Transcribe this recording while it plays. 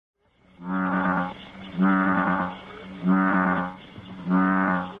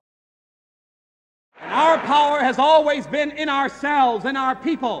has always been in ourselves, in our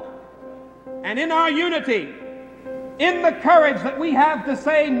people, and in our unity, in the courage that we have to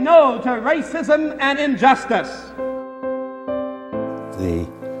say no to racism and injustice. The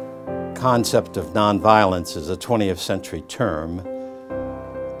concept of nonviolence is a 20th century term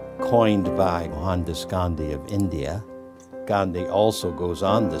coined by Mohandas Gandhi of India. Gandhi also goes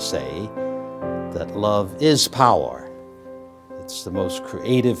on to say that love is power. It's the most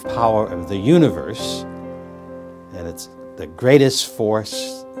creative power of the universe, and it's the greatest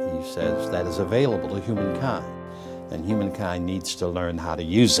force, he says, that is available to humankind. And humankind needs to learn how to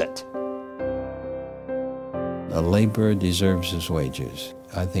use it. A laborer deserves his wages.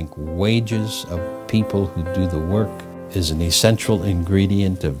 I think wages of people who do the work is an essential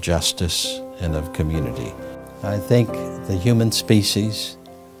ingredient of justice and of community. I think the human species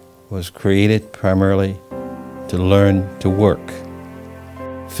was created primarily to learn to work.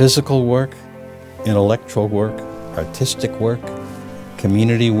 Physical work, intellectual work, artistic work,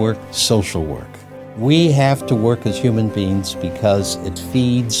 community work, social work. We have to work as human beings because it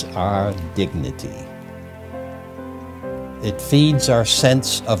feeds our dignity. It feeds our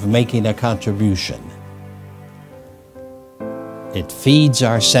sense of making a contribution. It feeds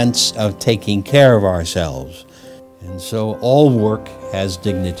our sense of taking care of ourselves. And so all work has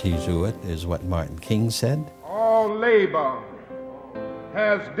dignity to it, is what Martin King said. All labor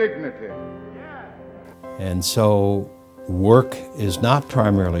has dignity. And so work is not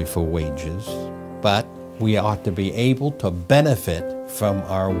primarily for wages, but we ought to be able to benefit from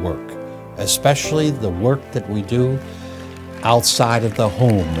our work, especially the work that we do outside of the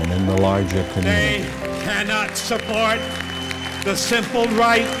home and in the larger community. They cannot support the simple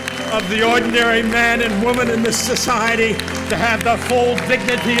right of the ordinary man and woman in this society to have the full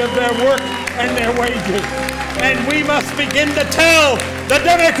dignity of their work and their wages. And we must begin to tell the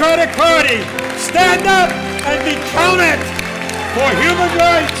Democratic Party, stand up and be counted for human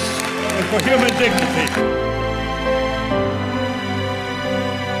rights and for human dignity.